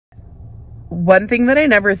one thing that I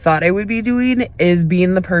never thought I would be doing is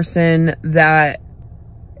being the person that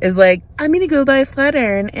is like, I'm gonna go buy a flat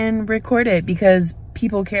iron and record it because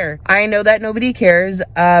people care. I know that nobody cares.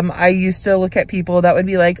 I used to look at people that would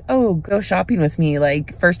be like, oh, go shopping with me.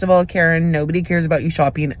 Like, first of all, Karen, nobody cares about you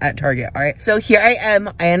shopping at Target. All right. So here I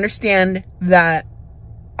am. I understand that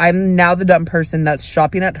I'm now the dumb person that's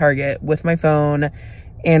shopping at Target with my phone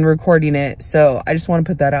and recording it. So I just want to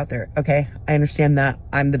put that out there. Okay. I understand that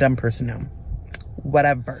I'm the dumb person now.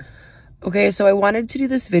 Whatever. Okay, so I wanted to do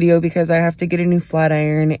this video because I have to get a new flat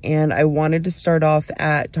iron, and I wanted to start off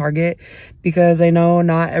at Target because I know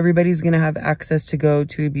not everybody's going to have access to go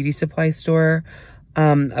to a beauty supply store,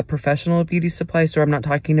 a professional beauty supply store. I'm not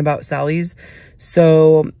talking about Sally's.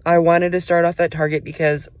 So I wanted to start off at Target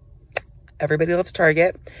because everybody loves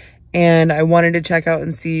Target, and I wanted to check out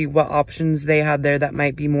and see what options they had there that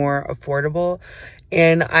might be more affordable.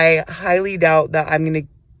 And I highly doubt that I'm going to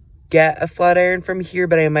get a flat iron from here,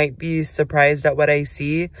 but I might be surprised at what I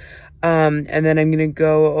see. And then I'm gonna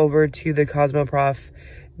go over to the CosmoProf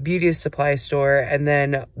beauty supply store, and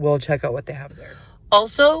then we'll check out what they have there.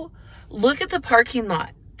 Also, look at the parking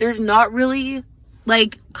lot. There's not really,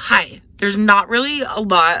 like, there's not really a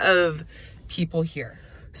lot of people here.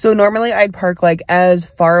 So normally I'd park like as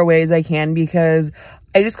far away as I can because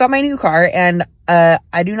I just got my new car, and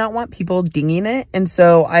I do not want people dinging it. And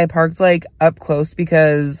so I parked like up close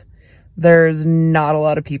because there's not a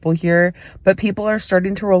lot of people here, but people are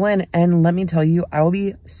starting to roll in. And let me tell you, I will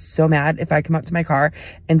be so mad if I come up to my car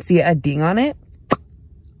and see a ding on it.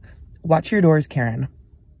 Watch your doors, Karen.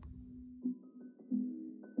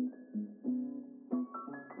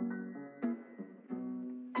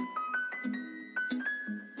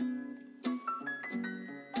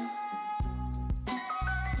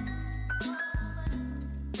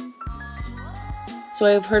 So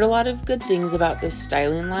I've heard a lot of good things about this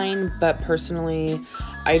styling line, but personally,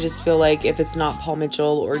 I just feel like if it's not Paul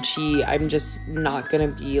Mitchell or Chi, I'm just not gonna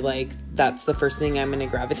be like, that's the first thing I'm gonna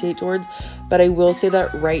gravitate towards. But I will say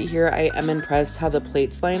that right here, I am impressed how the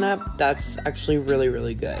plates line up. That's actually really,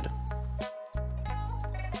 really good.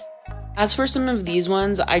 As for some of these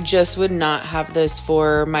ones, I just would not have this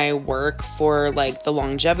for my work for like the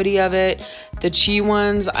longevity of it. The Chi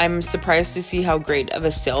ones, I'm surprised to see how great of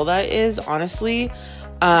a sale that is, honestly.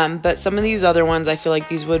 But some of these other ones, I feel like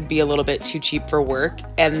these would be a little bit too cheap for work.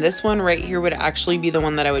 And this one right here would actually be the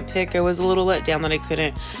one that I would pick. I was a little let down that I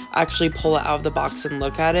couldn't actually pull it out of the box and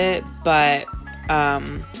look at it. But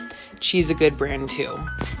Chi's a good brand too.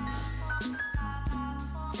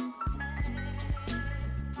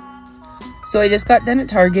 So I just got done at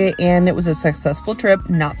Target, and it was a successful trip.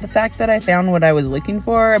 Not the fact that I found what I was looking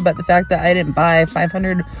for, but the fact that I didn't buy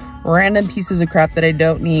 500 random pieces of crap that I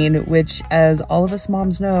don't need, which, as all of us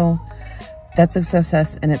moms know, that's a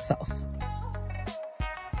success in itself.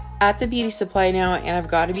 At the beauty supply now, and I've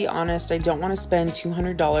got to be honest, I don't want to spend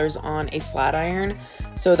 $200 on a flat iron,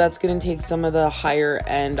 so that's going to take some of the higher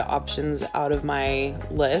end options out of my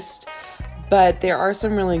list. But there are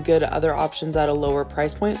some really good other options at a lower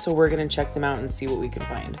price point, so we're going to check them out and see what we can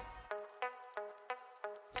find.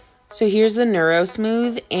 So here's the Neuro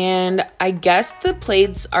Smooth, and I guess the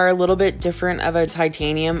plates are a little bit different of a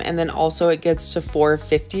titanium, and then also it gets to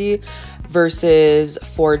 $450 versus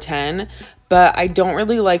 $410. But I don't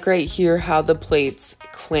really like right here how the plates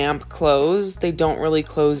clamp close. They don't really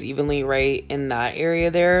close evenly right in that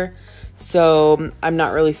area there. So I'm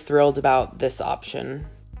not really thrilled about this option.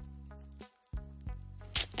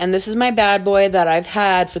 And this is my bad boy that I've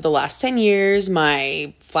had for the last 10 years,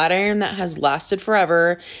 my flat iron that has lasted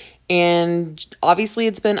forever. And obviously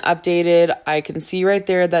it's been updated. I can see right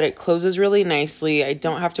there that it closes really nicely. I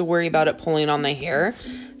don't have to worry about it pulling on the hair.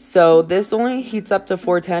 So this only heats up to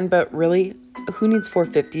 410, but really, who needs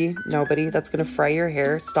 450? Nobody. That's going to fry your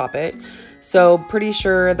hair. Stop it. So pretty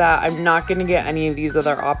sure that I'm not going to get any of these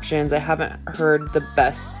other options. I haven't heard the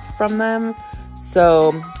best from them.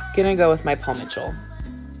 So gonna go with my Paul Mitchell.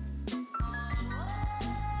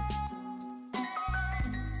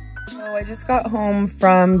 I just got home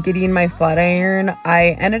from getting my flat iron.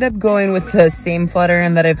 I ended up going with the same flat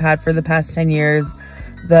iron that I've had for the past 10 years,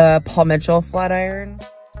 the Paul Mitchell flat iron.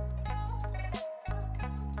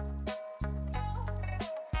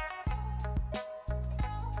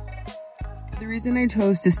 The reason I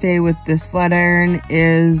chose to stay with this flat iron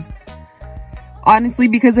is honestly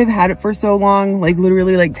because I've had it for so long, like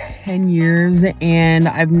literally like 10 years, and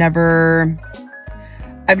I've never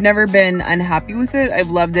been unhappy with it. I've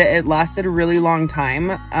loved it. It lasted a really long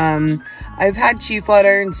time. I've had Chi flat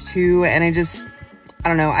irons too, and I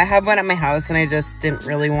don't know. I have one at my house, and I just didn't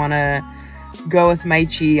really want to go with my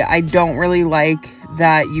Chi. I don't really like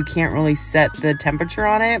that you can't really set the temperature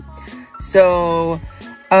on it. So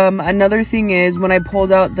another thing is, when I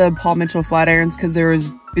pulled out the Paul Mitchell flat irons, because there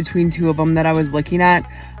was between two of them that I was looking at,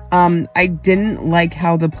 I didn't like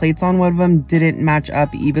how the plates on one of them didn't match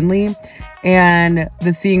up evenly. And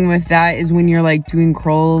the thing with that is, when you're like doing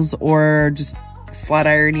curls or just flat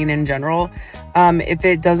ironing in general, if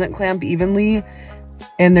it doesn't clamp evenly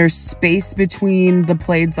and there's space between the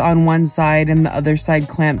plates on one side and the other side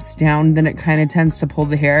clamps down, then it kind of tends to pull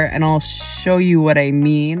the hair. And I'll show you what I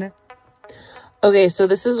mean. Okay, so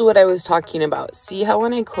this is what I was talking about. See how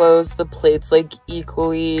when I close, the plates like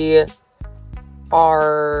equally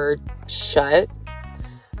are shut,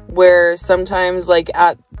 where sometimes like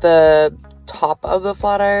at the top of the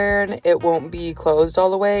flat iron it won't be closed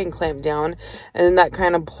all the way and clamped down, and then that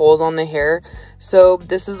kind of pulls on the hair. So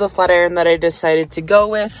this is the flat iron that I decided to go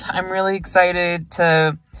with. I'm really excited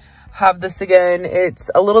to have this again. It's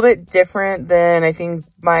a little bit different than I think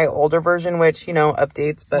my older version, which, you know,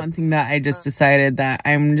 updates. But one thing that I just decided that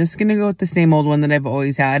I'm just gonna go with the same old one that I've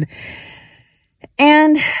always had.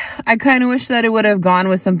 And I kind of wish that it would have gone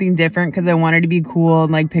with something different, because I wanted to be cool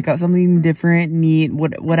and like pick out something different, neat,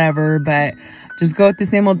 whatever. But just go with the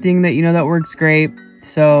same old thing that, you know, that works great.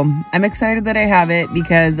 So I'm excited that I have it,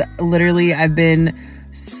 because literally I've been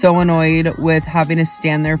so annoyed with having to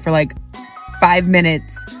stand there for like 5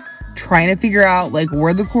 minutes trying to figure out like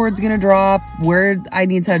where the cord's gonna drop, where I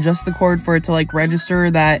need to adjust the cord for it to like register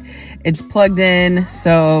that it's plugged in.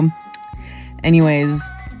 So anyways,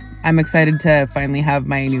 I'm excited to finally have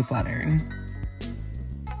my new flat iron.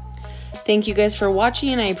 Thank you guys for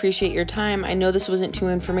watching. I appreciate your time. I know this wasn't too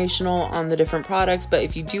informational on the different products, but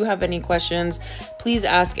if you do have any questions, please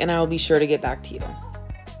ask and I will be sure to get back to you.